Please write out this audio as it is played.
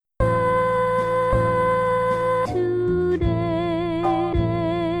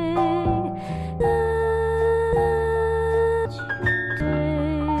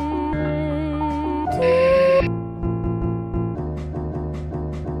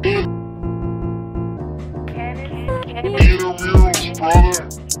mules, brother.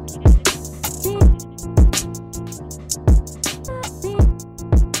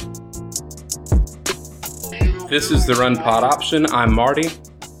 This is the Run Pod Option. I'm Marty.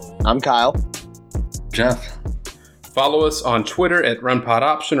 I'm Kyle. Jeff. Follow us on Twitter at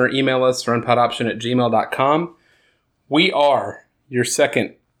RunPodOption or email us runpodoption@gmail.com. We are your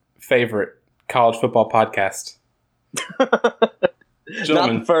second favorite college football podcast. Not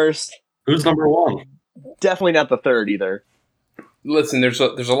the first. Who's number one? Definitely not the third either. Listen, there's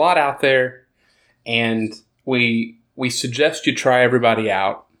a lot out there, and we suggest you try everybody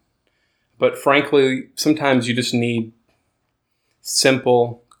out. But frankly, sometimes you just need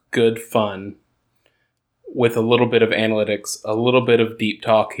simple, good fun with a little bit of analytics, a little bit of deep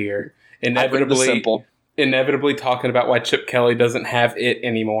talk here. Inevitably talking about why Chip Kelly doesn't have it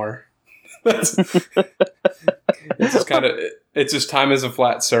anymore. It's just time is a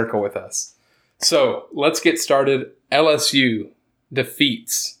flat circle with us. So let's get started. LSU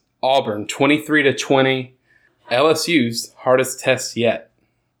defeats Auburn 23-20. LSU's hardest test yet.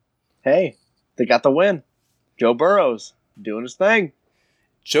 Hey, they got the win. Joe Burrow's doing his thing.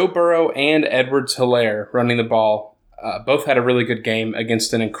 Joe Burrow and Edwards-Helaire running the ball both had a really good game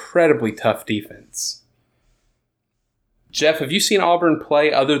against an incredibly tough defense. Jeff, have you seen Auburn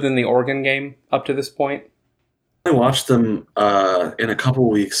play other than the Oregon game up to this point? I watched them in a couple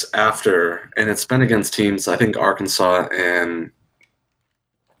weeks after, and it's been against teams, I think Arkansas and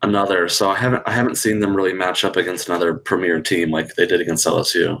another. So I haven't seen them really match up against another premier team like they did against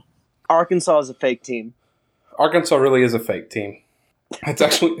LSU. Arkansas is a fake team. Arkansas really is a fake team.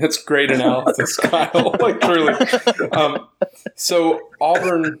 That's great analysis, Kyle. Like truly. So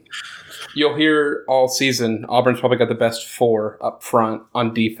Auburn, you'll hear all season, Auburn's probably got the best four up front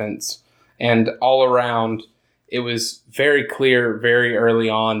on defense. And all around, it was very clear very early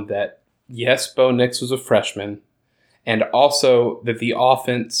on that, yes, Bo Nix was a freshman, and also that the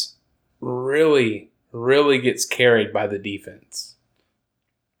offense really, really gets carried by the defense.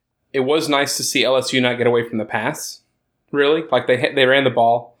 It was nice to see LSU not get away from the pass, really. Like they ran the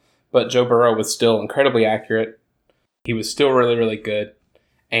ball, but Joe Burrow was still incredibly accurate. He was still really, really good.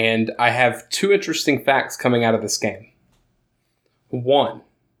 And I have two interesting facts coming out of this game. One,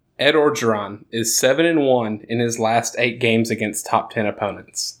 Ed Orgeron is 7-1 in his last 8 games against top 10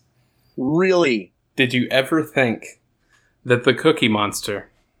 opponents. Really? Did you ever think that the Cookie Monster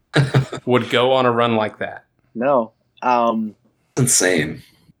would go on a run like that? No. Insane.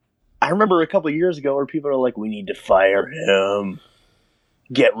 I remember a couple of years ago where people are like, we need to fire him.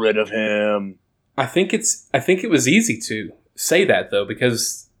 Get rid of him. I think it was easy to say that, though,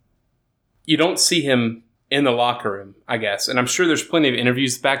 because you don't see him in the locker room, I guess. And I'm sure there's plenty of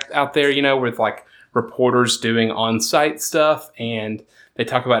interviews back out there, with like reporters doing on-site stuff, and they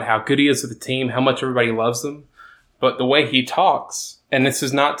talk about how good he is with the team, how much everybody loves him. But the way he talks, and this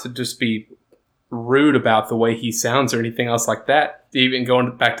is not to just be rude about the way he sounds or anything else like that, even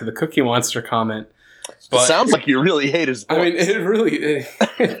going back to the Cookie Monster comment. But, it sounds like you really hate his voice. I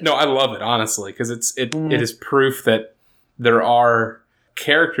mean, no, I love it, honestly, because it is proof that there are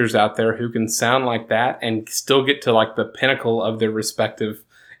characters out there who can sound like that and still get to like the pinnacle of their respective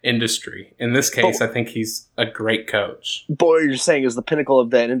industry. In this case, I think he's a great coach. Boy, you're saying is the pinnacle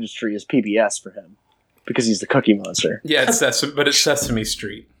of that industry is PBS for him because he's the Cookie Monster. Yeah, it's Sesame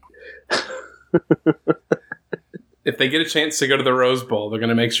Street. If they get a chance to go to the Rose Bowl, they're going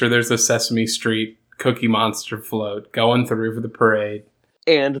to make sure there's a Sesame Street Cookie Monster float going through for the parade.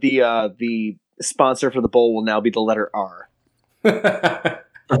 And the sponsor for the bowl will now be the letter R. The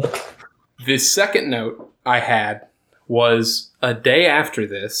second note I had was a day after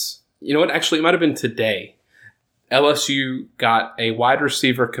this. You know what? Actually, it might have been today. LSU got a wide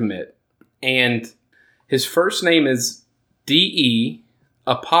receiver commit, and his first name is DE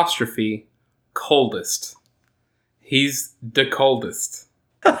apostrophe coldest. He's the coldest.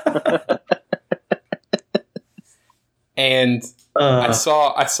 And I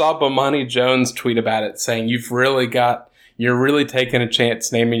saw Bomani Jones tweet about it, saying you're really taking a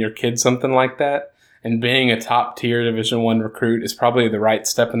chance naming your kid something like that, and being a top tier Division I recruit is probably the right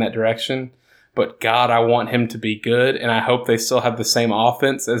step in that direction. But God, I want him to be good, and I hope they still have the same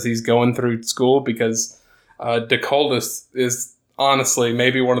offense as he's going through school, because the coldest is honestly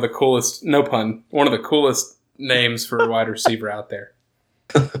maybe one of the coolest, no pun, one of the coolest names for a wide receiver out there.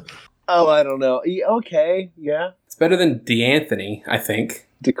 Oh, I don't know. Okay, yeah. It's better than DeAnthony, I think.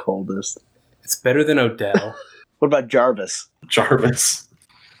 The coldest. It's better than Odell. What about Jarvis? Jarvis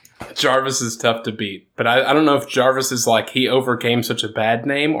is tough to beat, but I don't know if Jarvis is like he overcame such a bad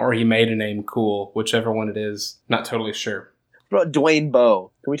name or he made a name cool, whichever one it is. Not totally sure. What about Dwayne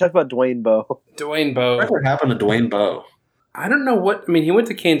Bowe? Can we talk about Dwayne Bowe? Dwayne Bowe. Whatever happened to Dwayne Bowe? I don't know what. I mean, he went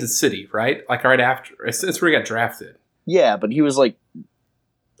to Kansas City, right? Like right after. It's where he got drafted. Yeah, but he was like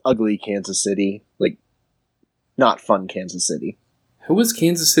ugly Kansas City, like not fun Kansas City. Who was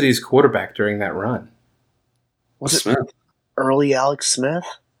Kansas City's quarterback during that run? Was it Smith. early Alex Smith?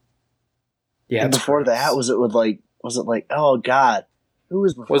 Yeah. And before that, was it like oh god, who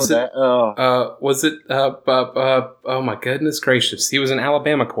was before that? Was it? Oh my goodness gracious! He was an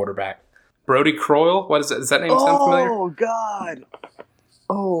Alabama quarterback. Brody Croyle. What is that? Does that name sound familiar? Oh god.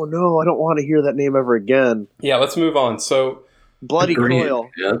 Oh no, I don't want to hear that name ever again. Yeah, let's move on. So, Bloody Croyle.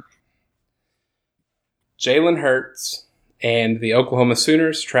 Yeah. Jalen Hurts and the Oklahoma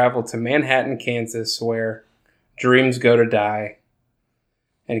Sooners travel to Manhattan, Kansas, where dreams go to die,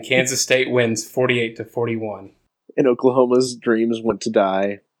 and Kansas State wins 48-41. And Oklahoma's dreams went to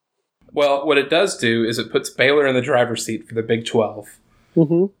die. Well, what it does do is it puts Baylor in the driver's seat for the Big 12.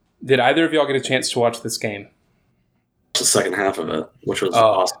 Mm-hmm. Did either of y'all get a chance to watch this game? The second half of it, which was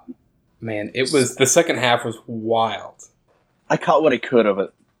awesome. Man, the second half was wild. I caught what I could of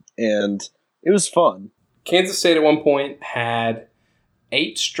it, and it was fun. Kansas State at one point had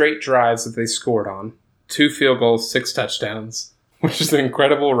 8 straight drives that they scored on, 2 field goals, 6 touchdowns, which is an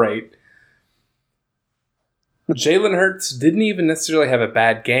incredible rate. Jalen Hurts didn't even necessarily have a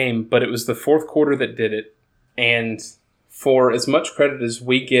bad game, but it was the fourth quarter that did it. And for as much credit as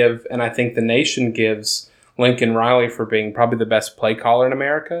we give, and I think the nation gives Lincoln Riley for being probably the best play caller in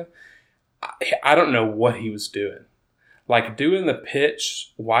America, I don't know what he was doing. Like doing the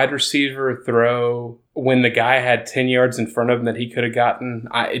pitch, wide receiver throw, when the guy had 10 yards in front of him that he could have gotten,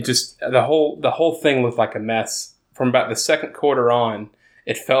 the whole thing looked like a mess. From about the second quarter on,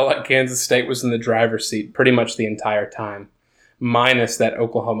 it felt like Kansas State was in the driver's seat pretty much the entire time, minus that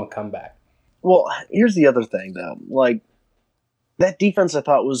Oklahoma comeback. Well, here's the other thing, though. Like, that defense I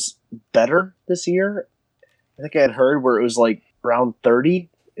thought was better this year. I think I had heard where it was like round 30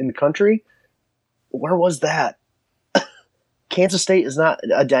 in the country. Where was that? Kansas State is not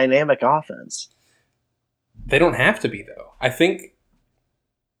a dynamic offense. They don't have to be, though. I think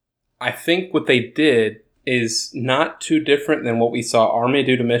what they did is not too different than what we saw Army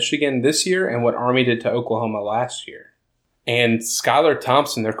do to Michigan this year and what Army did to Oklahoma last year. And Skylar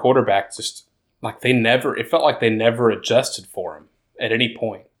Thompson, their quarterback, just like it felt like they never adjusted for him at any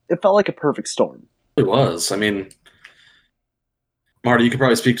point. It felt like a perfect storm. It was. I mean, Marty, you could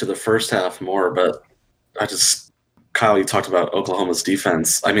probably speak to the first half more, but Kyle, you talked about Oklahoma's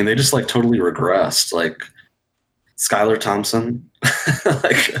defense. I mean, they just like totally regressed. Like Skylar Thompson,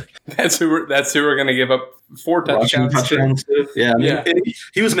 like that's who we're going to give up 4 touchdowns to. Yeah, I mean,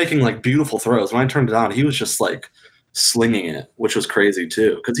 he was making like beautiful throws. When I turned it on, he was just like slinging it, which was crazy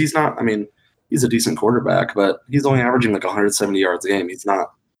too. Because he's not. I mean, he's a decent quarterback, but he's only averaging like 170 yards a game. He's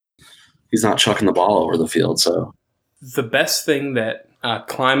not chucking the ball over the field. So the best thing that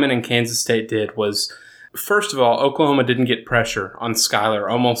Kleiman and Kansas State did was, first of all, Oklahoma didn't get pressure on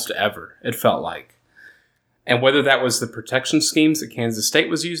Skylar almost ever, it felt like. And whether that was the protection schemes that Kansas State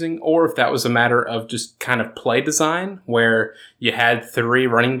was using, or if that was a matter of just kind of play design, where you had 3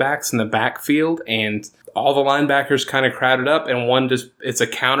 running backs in the backfield and all the linebackers kind of crowded up, and one it's a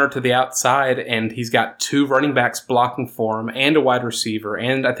counter to the outside, and he's got 2 running backs blocking for him and a wide receiver,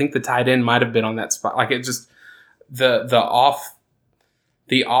 and I think the tight end might have been on that spot. Like it just the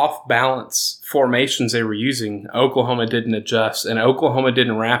off balance formations they were using, Oklahoma didn't adjust, and Oklahoma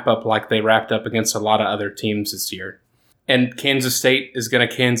didn't wrap up like they wrapped up against a lot of other teams this year. And Kansas State is going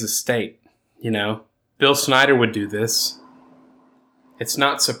to Kansas State. You know, Bill Snyder would do this. It's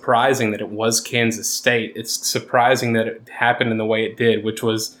not surprising that it was Kansas State. It's surprising that it happened in the way it did, which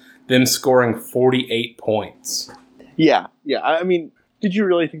was them scoring 48 points. Yeah. I mean, did you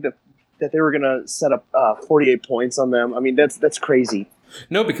really think that they were going to set up 48 points on them? I mean, that's crazy.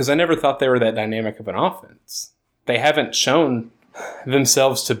 No, because I never thought they were that dynamic of an offense. They haven't shown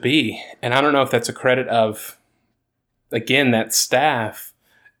themselves to be. And I don't know if that's a credit of, again, that staff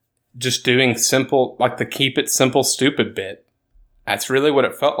just doing simple, like the keep it simple, stupid bit. That's really what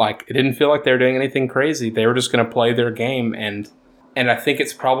it felt like. It didn't feel like they were doing anything crazy. They were just going to play their game. And I think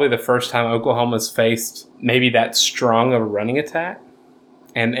it's probably the first time Oklahoma's faced maybe that strong of a running attack.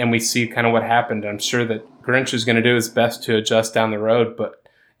 And we see kind of what happened. I'm sure that Grinch is going to do his best to adjust down the road, but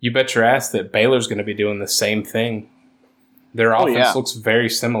you bet your ass that Baylor's going to be doing the same thing. Their offense looks very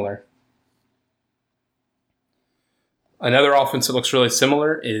similar. Another offense that looks really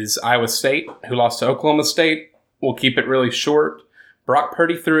similar is Iowa State, who lost to Oklahoma State. We'll keep it really short. Brock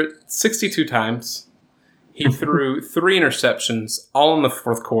Purdy threw it 62 times. He threw 3 interceptions, all in the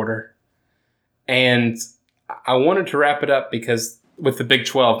fourth quarter. And I wanted to wrap it up because with the Big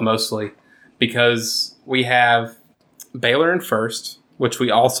 12 mostly, because we have Baylor in first, which we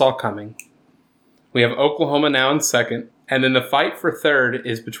all saw coming. We have Oklahoma now in second. And then the fight for third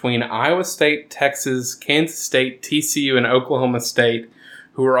is between Iowa State, Texas, Kansas State, TCU, and Oklahoma State,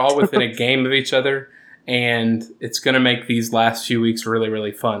 who are all within a game of each other. And it's going to make these last few weeks really,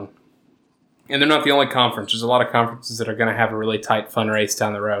 really fun. And they're not the only conference. There's a lot of conferences that are going to have a really tight, fun race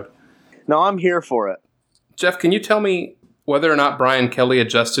down the road. No, I'm here for it. Jeff, can you tell me whether or not Brian Kelly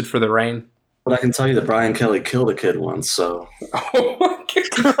adjusted for the rain? But I can tell you that Brian Kelly killed a kid once, so. Oh my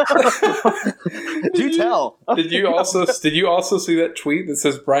God. Do tell. Did you also see that tweet that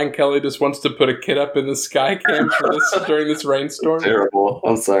says Brian Kelly just wants to put a kid up in the sky cam for this during this rainstorm? Terrible.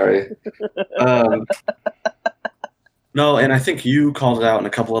 I'm sorry. No, and I think you called it out and a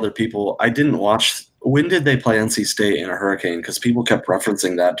couple other people. I didn't watch. When did they play NC State in a hurricane? Because people kept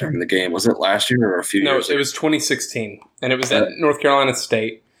referencing that during the game. Was it last year or a few years ago? No, it was 2016, and it was at North Carolina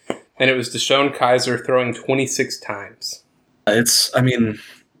State, and it was Deshaun Kaiser throwing 26 times. It's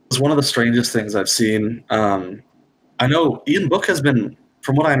one of the strangest things I've seen. I know Ian Book has been,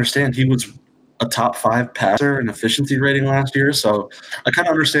 from what I understand, he was a top 5 passer in efficiency rating last year. So I kind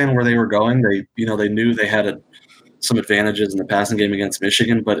of understand where they were going. They knew they had some advantages in the passing game against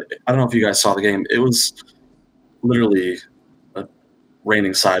Michigan, but I don't know if you guys saw the game. It was literally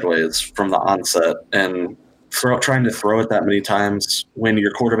raining sideways from the onset, and trying to throw it that many times when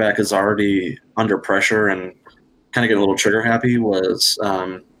your quarterback is already under pressure and kind of getting a little trigger happy was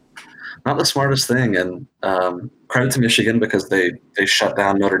not the smartest thing. And credit to Michigan because they shut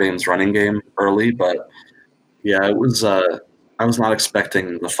down Notre Dame's running game early. But yeah, it was. I was not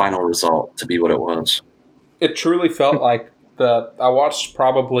expecting the final result to be what it was. It truly felt like I watched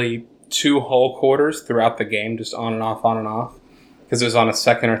probably 2 whole quarters throughout the game, just on and off, because it was on a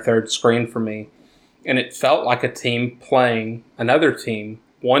second or third screen for me. And it felt like a team playing another team,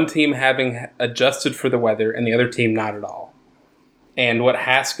 one team having adjusted for the weather and the other team not at all. And what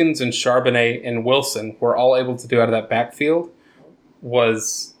Haskins and Charbonnet and Wilson were all able to do out of that backfield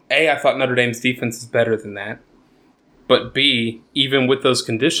was, A, I thought Notre Dame's defense is better than that. But B, even with those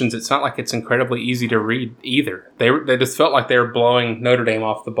conditions, it's not like it's incredibly easy to read either. They just felt like they were blowing Notre Dame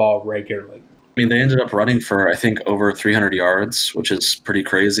off the ball regularly. I mean, they ended up running for, I think, over 300 yards, which is pretty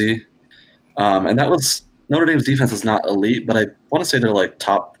crazy. And that was Notre Dame's defense is not elite, but I want to say they're like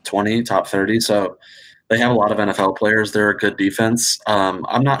top 20, top 30. So they have a lot of NFL players. They're a good defense.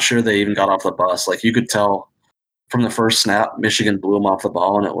 I'm not sure they even got off the bus. Like, you could tell from the first snap, Michigan blew them off the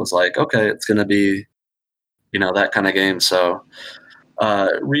ball, and it was like, okay, it's going to be, that kind of game. So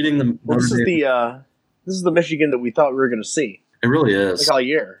reading the this is the Michigan that we thought we were going to see. It really is. Like all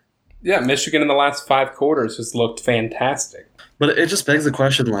year. Yeah, Michigan in the last 5 quarters has looked fantastic. But it just begs the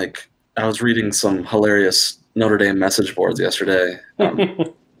question, like, I was reading some hilarious Notre Dame message boards yesterday.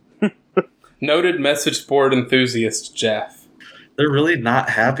 Noted message board enthusiast Jeff. They're really not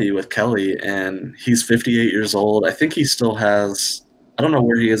happy with Kelly, and he's 58 years old. I think he still has, I don't know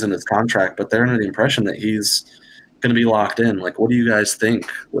where he is in his contract, but they're under the impression that he's going to be locked in. Like, what do you guys think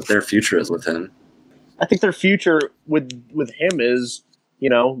what their future is with him? I think their future with him is,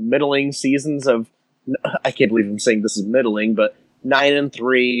 middling seasons of, I can't believe I'm saying this is middling, but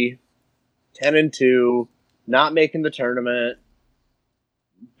 9-3, 10-2, not making the tournament,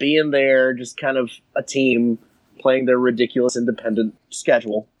 being there, just kind of a team playing their ridiculous independent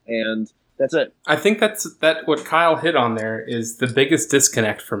schedule, and that's it. I think that what Kyle hit on there is the biggest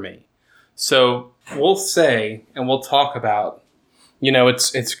disconnect for me. So we'll say, and we'll talk about,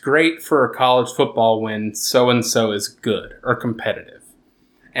 it's great for college football when so-and-so is good or competitive.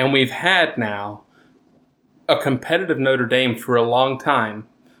 And we've had now a competitive Notre Dame for a long time,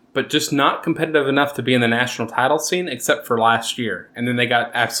 but just not competitive enough to be in the national title scene except for last year. And then they got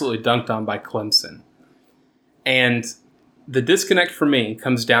absolutely dunked on by Clemson. And the disconnect for me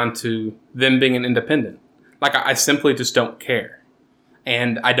comes down to them being an independent. Like, I simply just don't care.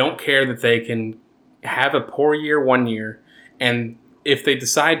 And I don't care that they can have a poor year one year, and if they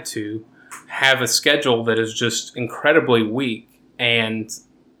decide to, have a schedule that is just incredibly weak and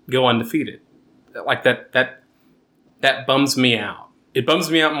go undefeated. Like, that bums me out. It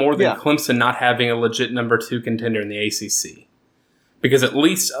bums me out more than Clemson not having a legit number 2 contender in the ACC. Because at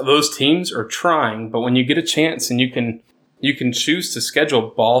least those teams are trying, but when you get a chance and you can choose to schedule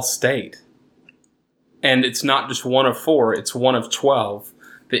Ball State, and it's not just one of 4, it's one of 12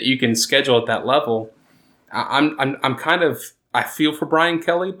 that you can schedule at that level. I'm kind of, I feel for Brian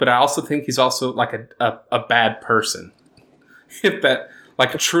Kelly, but I also think he's also like a bad person.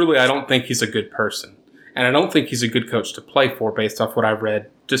 Truly, I don't think he's a good person. And I don't think he's a good coach to play for based off what I've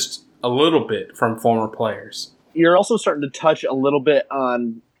read just a little bit from former players. You're also starting to touch a little bit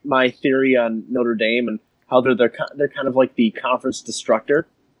on my theory on Notre Dame and how they're kind of like the conference destructor,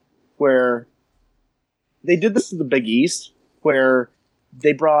 where they did this to the Big East, where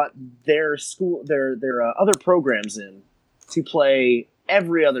they brought their other programs in to play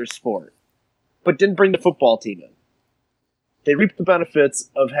every other sport, but didn't bring the football team in. They reaped the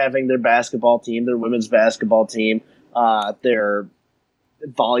benefits of having their basketball team, their women's basketball team, their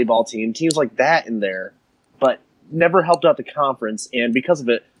volleyball team, teams like that in there, but never helped out the conference, and because of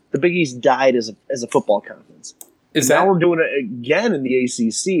it, the Big East died as a football conference. Now we're doing it again in the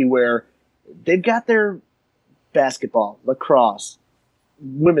ACC, where they've got their basketball, lacrosse,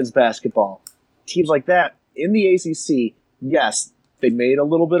 women's basketball, teams like that in the ACC. Yes, they made a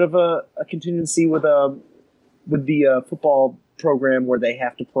little bit of a contingency with the football program where they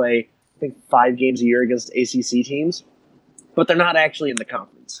have to play, I think, 5 games a year against ACC teams, but they're not actually in the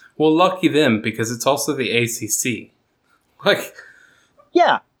conference. Well, lucky them, because it's also the ACC.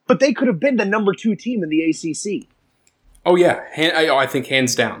 Yeah, but they could have been the number 2 team in the ACC. Oh yeah, I think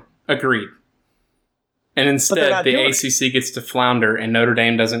hands down, agreed. And instead, the ACC gets to flounder, and Notre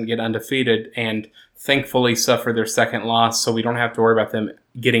Dame doesn't get undefeated, and thankfully suffer their second loss, so we don't have to worry about them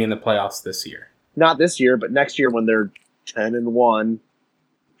getting in the playoffs this year. Not this year, but next year when they're 10-1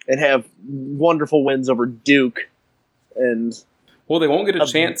 and have wonderful wins over Duke and they won't get a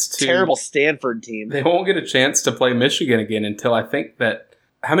chance to terrible Stanford team. They won't get a chance to play Michigan again until I think that.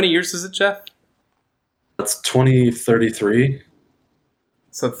 How many years is it, Jeff? That's 2033.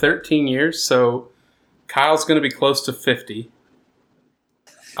 So 13 years. So Kyle's going to be close to 50.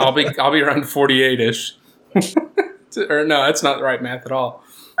 I'll be around 48ish. Or no, that's not the right math at all.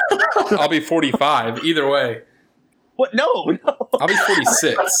 I'll be 45. Either way. What? No. I'll be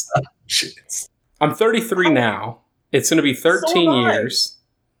 46. I'm 33 now. It's going to be 13 years.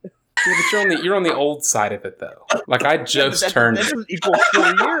 Yeah, but you're on the old side of it, though. Like, I just turned. That doesn't equal 4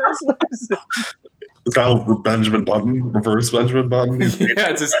 years. Is that Benjamin Button? Reverse Benjamin Button?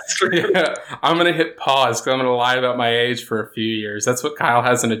 Yeah, I'm going to hit pause because I'm going to lie about my age for a few years. That's what Kyle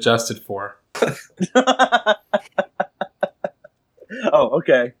hasn't adjusted for. Oh,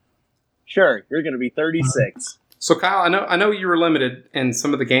 okay. Sure, you're going to be 36. So, Kyle, I know you were limited in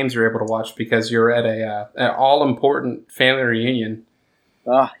some of the games you were able to watch because you were at an all-important family reunion.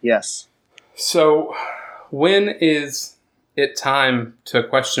 Ah, yes. So, when is it time to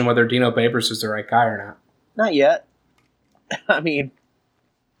question whether Dino Babers is the right guy or not? Not yet. I mean,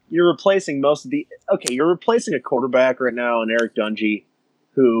 you're replacing you're replacing a quarterback right now in Eric Dungy,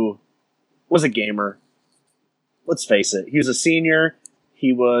 who was a gamer. Let's face it. He was a senior.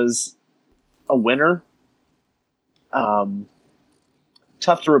 He was a winner.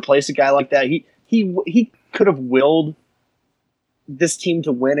 Tough to replace a guy like that. He could have willed this team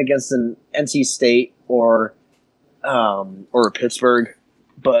to win against an NC State or a Pittsburgh,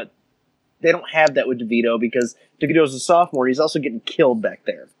 but they don't have that with DeVito because DeVito's a sophomore. He's also getting killed back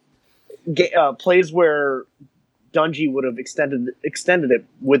there. Plays where Dungy would have extended it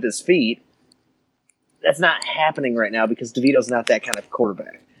with his feet. That's not happening right now because DeVito's not that kind of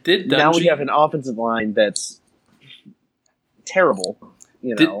quarterback. Now we have an offensive line that's terrible.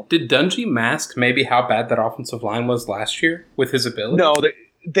 Did Dungy mask maybe how bad that offensive line was last year with his ability? No,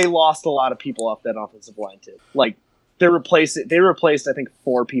 they lost a lot of people off that offensive line too. Like they replaced I think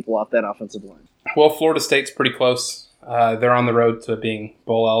 4 people off that offensive line. Well, Florida State's pretty close. They're on the road to being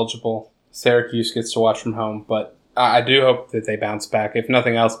bowl eligible. Syracuse gets to watch from home, but I do hope that they bounce back, if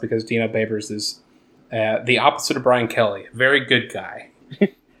nothing else, because Dino Babers is the opposite of Brian Kelly. Very good guy.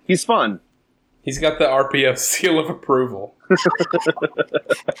 He's fun. He's got the RPO seal of approval.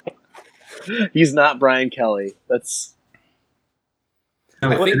 He's not Brian Kelly. That's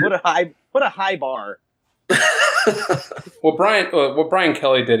what a high bar. What Brian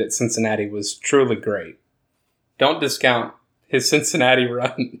Kelly did at Cincinnati was truly great. Don't discount his Cincinnati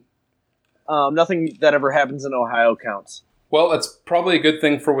run. Nothing that ever happens in Ohio counts. Well, that's probably a good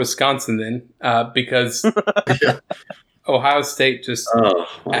thing for Wisconsin then, because Ohio State just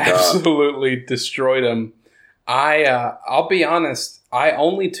absolutely destroyed them. I'll be honest, I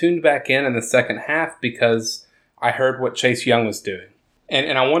only tuned back in the second half because I heard what Chase Young was doing,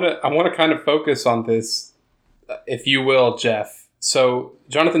 and I want to kind of focus on this, if you will, Jeff. So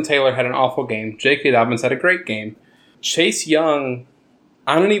Jonathan Taylor had an awful game. J.K. Dobbins had a great game. Chase Young,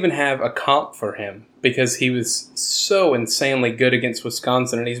 I don't even have a comp for him because he was so insanely good against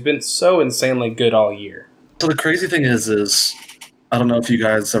Wisconsin, and he's been so insanely good all year. So the crazy thing is I don't know if you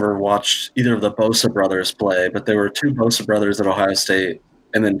guys ever watched either of the Bosa brothers play, but there were 2 Bosa brothers at Ohio State,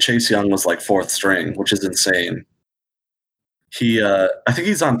 and then Chase Young was like 4th string, which is insane. I think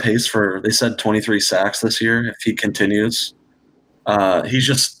he's on pace for, they said 23 sacks this year if he continues.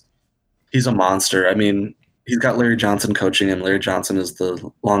 He's a monster. I mean, he's got Larry Johnson coaching him. Larry Johnson is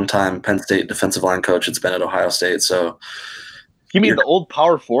the longtime Penn State defensive line coach. It's been at Ohio State. So You mean the old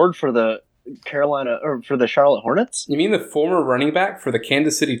power forward for the Carolina or for the Charlotte Hornets? You mean the former running back for the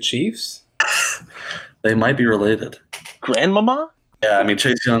Kansas City Chiefs? they might be related. Grandmama? Yeah, I mean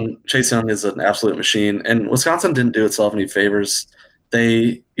Chase Young is an absolute machine, and Wisconsin didn't do itself any favors.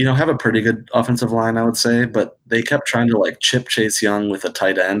 They, have a pretty good offensive line, I would say, but they kept trying to like chip Chase Young with a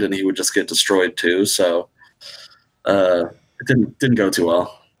tight end, and he would just get destroyed too. So it didn't go too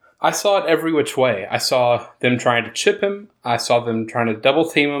well. I saw it every which way. I saw them trying to chip him. I saw them trying to double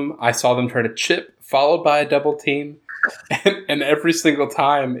team him. I saw them try to chip, followed by a double team. And every single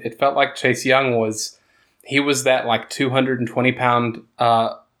time, it felt like Chase Young was that like 220-pound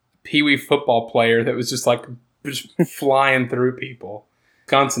peewee football player that was just flying through people.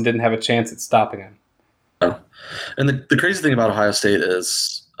 Wisconsin didn't have a chance at stopping him. Oh. And the crazy thing about Ohio State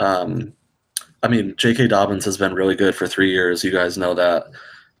is, J.K. Dobbins has been really good for 3 years. You guys know that.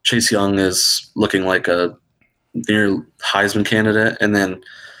 Chase Young is looking like a near Heisman candidate, and then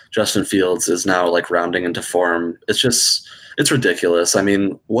Justin Fields is now like rounding into form. It's ridiculous. I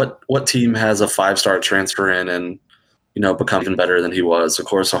mean, what team has a 5-star transfer in and become even better than he was? Of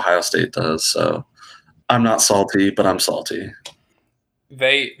course, Ohio State does. So I'm not salty, but I'm salty.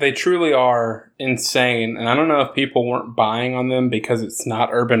 They truly are insane, and I don't know if people weren't buying on them because it's not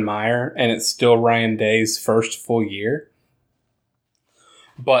Urban Meyer and it's still Ryan Day's first full year.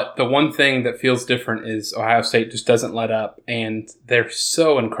 But the one thing that feels different is Ohio State just doesn't let up, and they're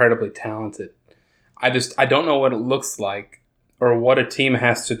so incredibly talented. I don't know what it looks like or what a team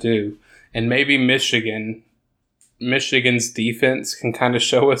has to do, and maybe Michigan's defense can kind of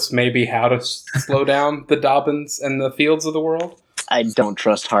show us maybe how to slow down the Dobbins and the Fields of the world. I don't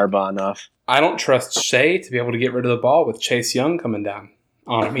trust Harbaugh enough. I don't trust Shea to be able to get rid of the ball with Chase Young coming down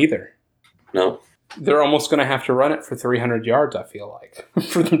on him either. No. They're almost going to have to run it for 300 yards, I feel like,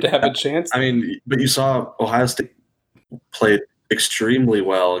 for them to have a chance. I mean, but you saw Ohio State played extremely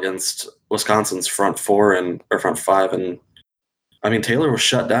well against Wisconsin's front five, and I mean Taylor was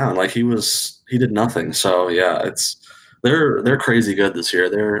shut down. Like he did nothing. So yeah, they're crazy good this year.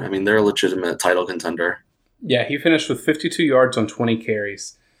 They're a legitimate title contender. Yeah, he finished with 52 yards on 20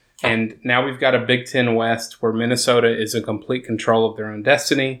 carries. And now we've got a Big Ten West where Minnesota is in complete control of their own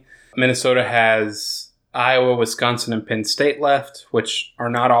destiny. Minnesota has Iowa, Wisconsin, and Penn State left, which are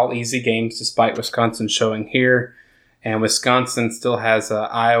not all easy games despite Wisconsin showing here. And Wisconsin still has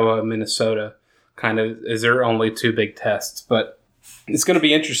Iowa and Minnesota kind of as their only two big tests. But it's going to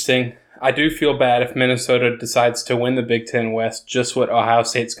be interesting. I do feel bad if Minnesota decides to win the Big Ten West, just what Ohio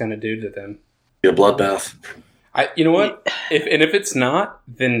State's going to do to them. Be a bloodbath. You know what? If it's not,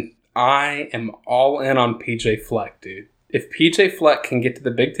 then I am all in on PJ Fleck, dude. If PJ Fleck can get to the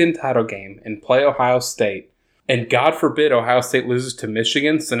Big Ten title game and play Ohio State, and God forbid Ohio State loses to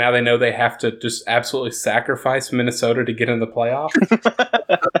Michigan, so now they know they have to just absolutely sacrifice Minnesota to get in the playoff.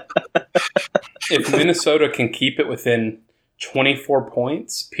 If Minnesota can keep it within 24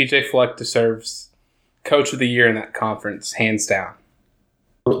 points, PJ Fleck deserves Coach of the Year in that conference, hands down.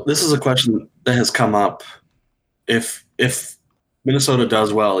 Well, this is a question that has come up. If Minnesota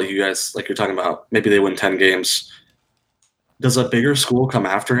does well, you guys, like you're talking about, maybe they win 10 games. Does a bigger school come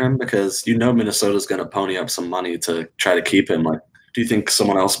after him? Because Minnesota's going to pony up some money to try to keep him. Like, do you think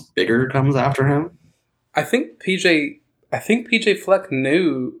someone else bigger comes after him? I think PJ Fleck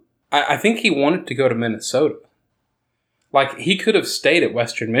knew. I think he wanted to go to Minnesota. Like, he could have stayed at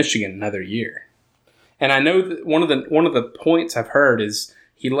Western Michigan another year. And I know that one of the points I've heard is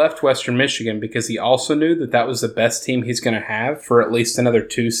he left Western Michigan because he also knew that was the best team he's going to have for at least another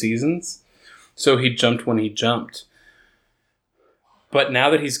 2 seasons. So he jumped when he jumped. But now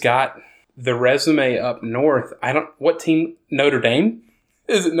that he's got the resume up north, what team? Notre Dame?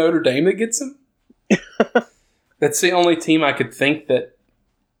 Is it Notre Dame that gets him? That's the only team I could think that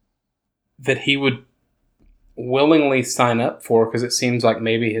he would willingly sign up for because it seems like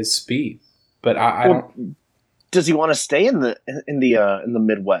maybe his speed. But I don't. Does he want to stay in the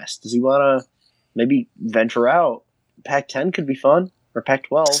Midwest? Does he want to maybe venture out? Pac-10 could be fun, or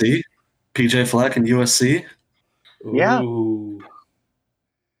Pac-12. See, PJ Fleck and USC. Yeah. Ooh.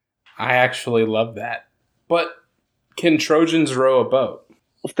 I actually love that. But can Trojans row a boat?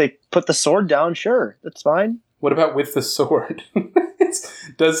 If they put the sword down, sure, that's fine. What about with the sword?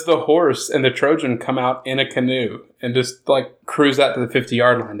 Does the horse and the Trojan come out in a canoe and just like cruise out to the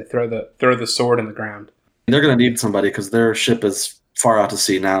 50-yard line to throw the sword in the ground? They're going to need somebody because their ship is far out to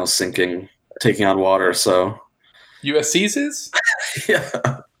sea now, sinking, taking on water. So USC's is? Yeah.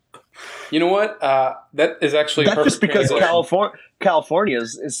 You know what? That is actually a That's just perfect because translation. California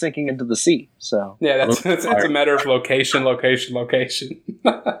is sinking into the sea. So Yeah, that's a matter of location.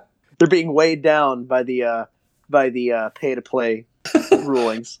 they're being weighed down by the pay to play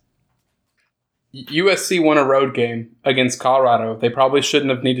rulings. USC won a road game against Colorado. They probably shouldn't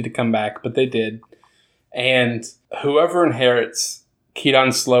have needed to come back, but they did. And whoever inherits Keaton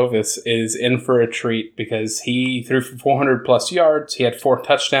Slovis is in for a treat because he threw for 400 plus yards. He had 4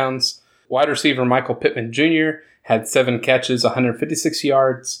 touchdowns. Wide receiver Michael Pittman Jr. had 7 catches, 156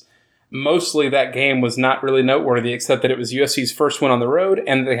 yards. Mostly that game was not really noteworthy except that it was USC's first win on the road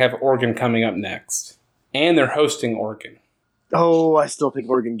and they have Oregon coming up next. And they're hosting Oregon. Oh, I still think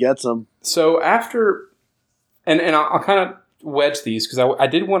Oregon gets them. So after, and I'll kind of wedge these because I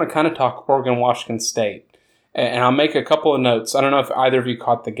did want to kind of talk Oregon-Washington State. And I'll make a couple of notes. I don't know if either of you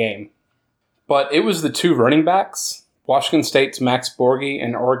caught the game. But it was the 2 running backs, Washington State's Max Borghi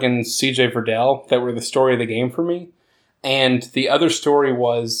and Oregon's CJ Verdell, that were the story of the game for me. And the other story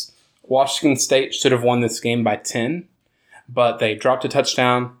was Washington State should have won this game by 10, but they dropped a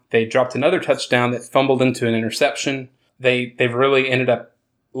touchdown. They dropped another touchdown that fumbled into an interception. They really ended up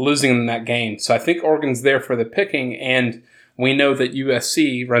losing in that game. So I think Oregon's there for the picking, and we know that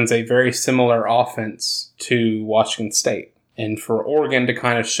USC runs a very similar offense to Washington State. And for Oregon to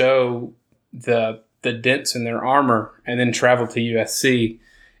kind of show the dents in their armor and then travel to USC,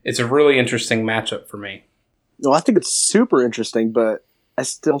 it's a really interesting matchup for me. No, I think it's super interesting, but I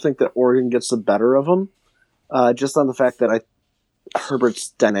still think that Oregon gets the better of them, just on the fact that Herbert's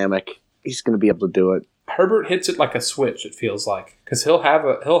dynamic. He's going to be able to do it. Herbert hits it like a switch, it feels like, because he'll have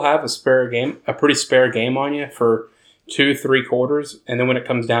a spare game, a pretty spare game on you for 2-3 quarters, and then when it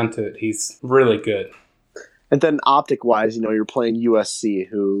comes down to it, he's really good. And then optic-wise, you're playing USC,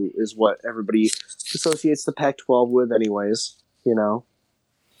 who is what everybody associates the Pac-12 with anyways, Well,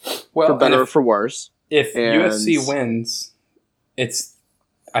 for better or for worse. If USC wins,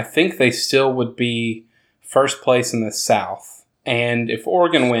 I think they still would be first place in the South. And if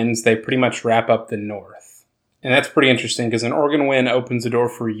Oregon wins, they pretty much wrap up the North. And that's pretty interesting because an Oregon win opens the door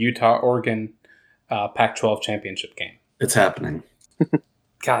for Utah-Oregon Pac-12 championship game. It's happening.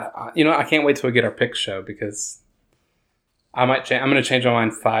 God, I can't wait till we get our pick show because I'm going to change my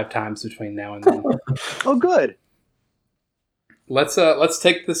mind 5 times between now and then. Oh, good. Let's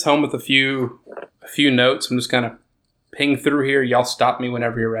take this home with a few notes. I'm just going to ping through here. Y'all stop me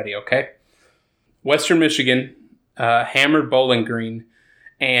whenever you're ready, okay? Western Michigan hammered Bowling Green.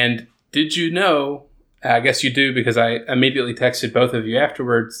 And did you know, I guess you do because I immediately texted both of you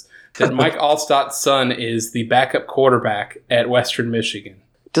afterwards, that Mike Allstott's son is the backup quarterback at Western Michigan.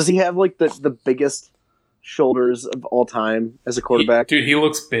 Does he have the biggest shoulders of all time as a quarterback? He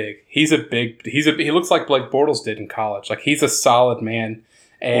looks big. He looks like Blake Bortles did in college. Like he's a solid man.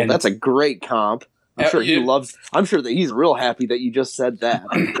 And that's a great comp. I'm sure that he's real happy that you just said that.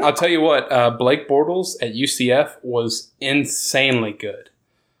 I'll tell you what, Blake Bortles at UCF was insanely good.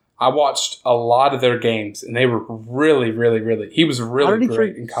 I watched a lot of their games, and they were really, really, really. He was really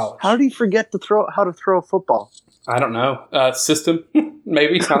great in college. How did he forget how to throw a football? I don't know. System,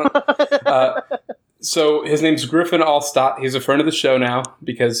 maybe. So his name's Griffin Allstott. He's a friend of the show now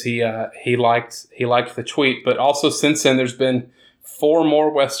because he liked the tweet. But also since then, there's been 4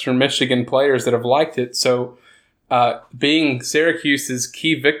 more Western Michigan players that have liked it. So being Syracuse's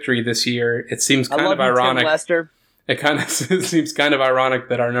key victory this year, it seems kind of ironic. Tim Lester. It kind of seems kind of ironic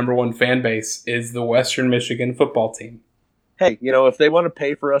that our number 1 fan base is the Western Michigan football team. Hey, if they want to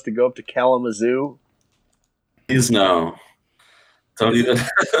pay for us to go up to Kalamazoo, please no. Don't even.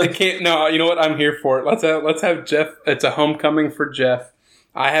 They can't. No, you know what? I'm here for it. Let's have Jeff. It's a homecoming for Jeff.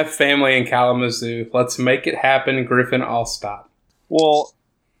 I have family in Kalamazoo. Let's make it happen, Griffin Allstott. Well,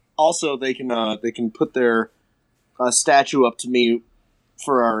 also they can put their statue up to me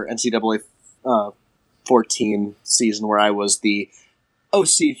for our NCAA 14 season where I was the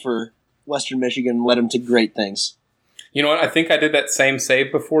OC for Western Michigan, led them to great things. You know what? I think I did that same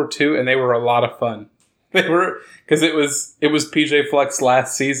save before too, and they were a lot of fun. They were because it was PJ Fleck's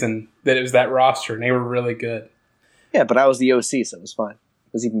last season that it was that roster, and they were really good. Yeah, but I was the OC, so it was fine.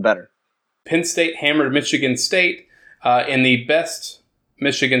 It was even better. Penn State hammered Michigan State in the best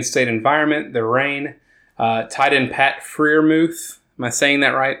Michigan State environment, the rain. Tight end Pat Freiermuth. Am I saying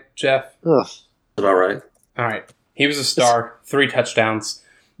that right, Jeff? Ugh. About right. All right. He was a star. 3 touchdowns.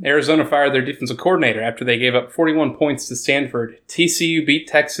 Arizona fired their defensive coordinator after they gave up 41 points to Stanford. TCU beat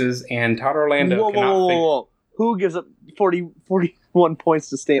Texas, and Todd Orlando Whoa. Who gives up 40 1 points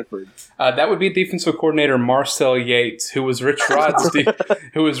to Stanford. That would be defensive coordinator Marcel Yates, who was Rich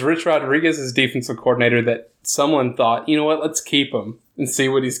Rodriguez's defensive coordinator. That someone thought, you know what, let's keep him and see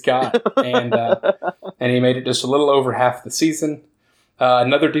what he's got, and he made it just a little over half the season.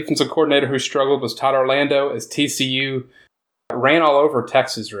 Another defensive coordinator who struggled was Todd Orlando, as TCU ran all over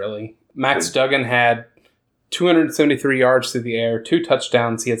Texas. Really, Max Duggan had 273 yards through the air, 2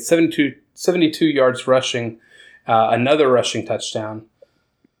 touchdowns. He had 72 yards rushing. Another rushing touchdown.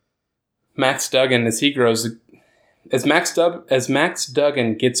 Max Duggan, as he grows, as Max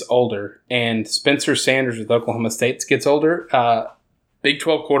Duggan gets older, and Spencer Sanders with Oklahoma State gets older, Big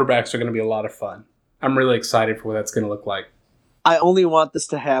 12 quarterbacks are going to be a lot of fun. I'm really excited for what that's going to look like. I only want this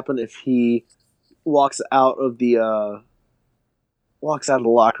to happen if he walks out of the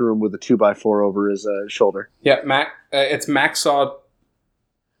locker room with a 2x4 over his shoulder. Yeah, it's Maxaw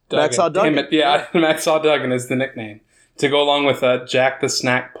Duggan. Maxaw Duggan. Damn it, yeah, Maxaw Duggan is the nickname to go along with Jack the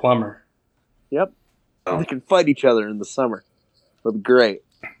Snack Plumber. Yep. They can fight each other in the summer. It'll be great.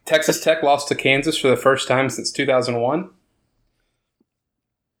 Texas Tech lost to Kansas for the first time since 2001.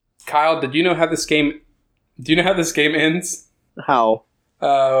 Kyle, do you know how this game ends? How?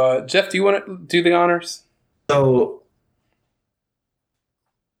 Jeff, do you want to do the honors? So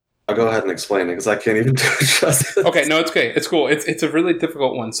I'll go ahead and explain it because I can't even do it justice. Okay, no, it's okay. It's cool. It's a really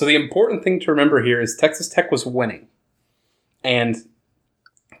difficult one. So the important thing to remember here is Texas Tech was winning. And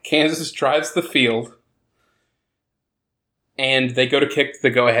Kansas drives the field. And they go to kick the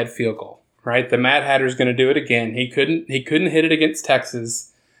go-ahead field goal. Right? The Mad Hatter's going to do it again. He couldn't hit it against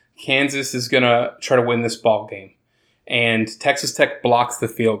Texas. Kansas is going to try to win this ball game. And Texas Tech blocks the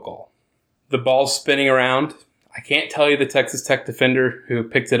field goal. The ball's spinning around. I can't tell you the Texas Tech defender who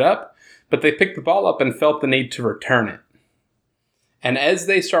picked it up, but they picked the ball up and felt the need to return it. And as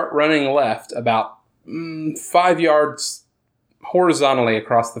they start running left, about 5 yards horizontally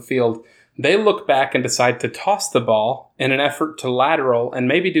across the field, they look back and decide to toss the ball in an effort to lateral and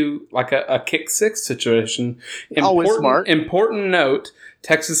maybe do like a kick six situation. Always smart. Important note,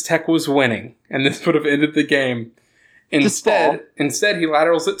 Texas Tech was winning, and this would have ended the game. Instead, he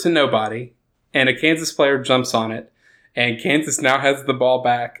laterals it to nobody, and a Kansas player jumps on it, and Kansas now has the ball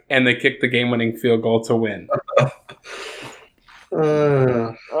back, and they kick the game-winning field goal to win.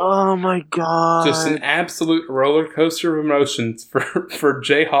 Oh my god! Just an absolute roller coaster of emotions for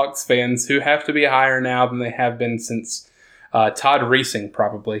Jayhawks fans who have to be higher now than they have been since Todd Reesing,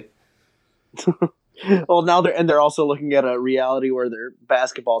 probably. Well, now they're also looking at a reality where their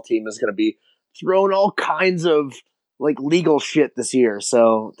basketball team is going to be throwing all kinds of like legal shit this year,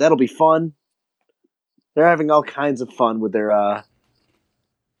 so that'll be fun. They're having all kinds of fun with their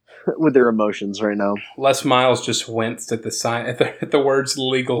emotions right now. Les Miles just winced at the sign at the words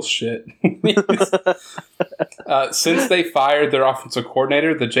 "legal shit." Since they fired their offensive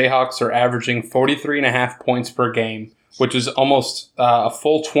coordinator, the Jayhawks are averaging 43.5 points per game, which is almost a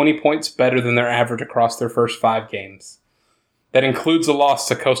full 20 points better than their average across their first 5 games. That includes a loss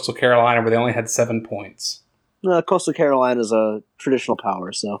to Coastal Carolina, where they only had 7 points. Coastal Carolina is a traditional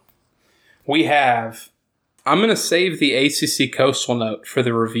power, so we have. I'm going to save the ACC Coastal note for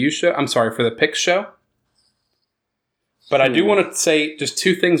the review show. I'm sorry, for the pick show. But I do want to say just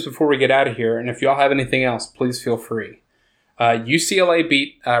 2 things before we get out of here. And if y'all have anything else, please feel free. UCLA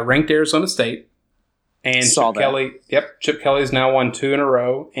beat ranked Arizona State. And Chip Kelly. Yep, Chip Kelly has now won 2 in a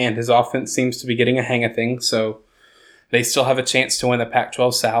row, and his offense seems to be getting a hang of things. So they still have a chance to win the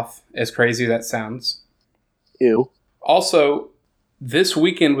Pac-12 South, as crazy as that sounds. Ew. Also, this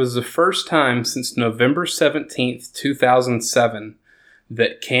weekend was the first time since November 17th, 2007,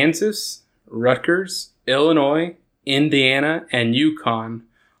 that Kansas, Rutgers, Illinois, Indiana, and UConn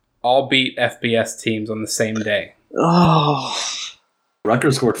all beat FBS teams on the same day. Oh.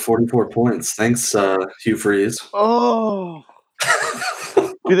 Rutgers scored 44 points. Thanks, Hugh Freeze. Oh.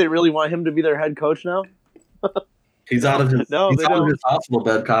 Do they really want him to be their head coach now? He's out of his hospital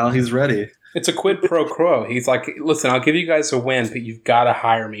bed, Kyle. He's ready. It's a quid pro quo. He's like, listen, I'll give you guys a win, but you've got to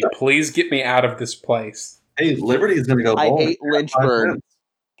hire me. Please get me out of this place. Hey, Liberty is going to go bowling. I hate Lynchburg.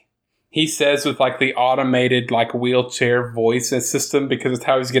 He says with like the automated like wheelchair voice system because it's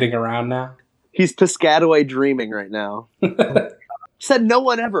how he's getting around now. He's Piscataway dreaming right now. Said no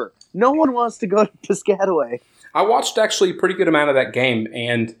one ever. No one wants to go to Piscataway. I watched actually a pretty good amount of that game,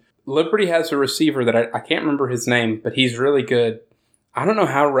 and Liberty has a receiver that I can't remember his name, but he's really good. I don't know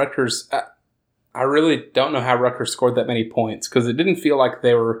how Rutgers... I really don't know how Rutgers scored that many points because it didn't feel like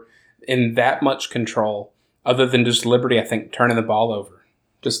they were in that much control other than just Liberty, I think, turning the ball over.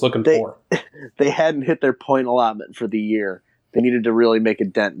 Just looking They hadn't hit their point allotment for the year. They needed to really make a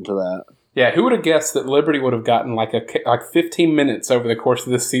dent into that. Yeah, who would have guessed that Liberty would have gotten like 15 minutes over the course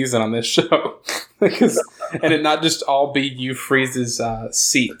of this season on this show? And it not just all be Hugh Freeze's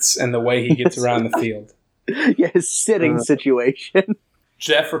seats and the way he gets around the field. Yeah, his sitting situation.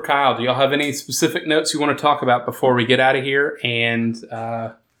 Jeff or Kyle, do y'all have any specific notes you want to talk about before we get out of here and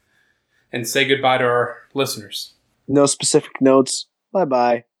say goodbye to our listeners? No specific notes.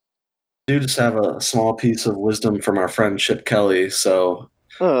 Bye-bye. I do just have a small piece of wisdom from our friend Chip Kelly. So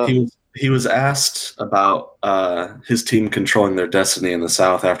he was asked about his team controlling their destiny in the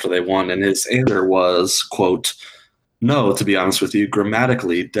South after they won, and his answer was, quote, "No, to be honest with you,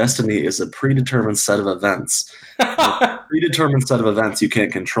 grammatically, destiny is a predetermined set of events. Predetermined set of events, you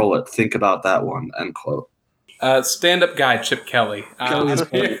can't control it. Think about that one," end quote. Stand-up guy Chip Kelly. Kelly's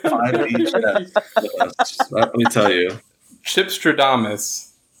played 5 each with us. Let me tell you. Chip Stradamus.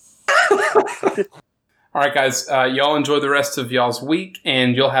 All right, guys. Y'all enjoy the rest of y'all's week,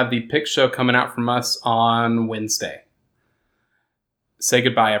 and you'll have the pick show coming out from us on Wednesday. Say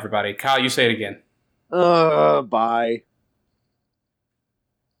goodbye, everybody. Kyle, you say it again. Bye.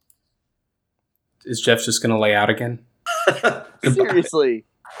 Is Jeff just going to lay out again? Seriously.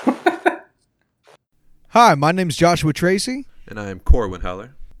 Hi, my name's Joshua Tracy. And I am Corwin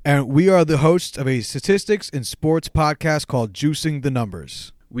Heller. And we are the hosts of a statistics and sports podcast called Juicing the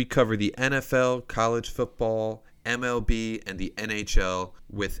Numbers. We cover the NFL, college football, MLB, and the NHL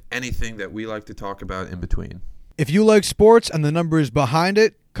with anything that we like to talk about in between. If you like sports and the numbers behind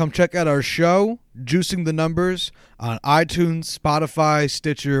it, come check out our show, Juicing the Numbers, on iTunes, Spotify,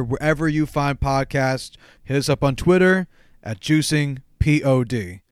 Stitcher, wherever you find podcasts. Hit us up on Twitter at JuicingPod.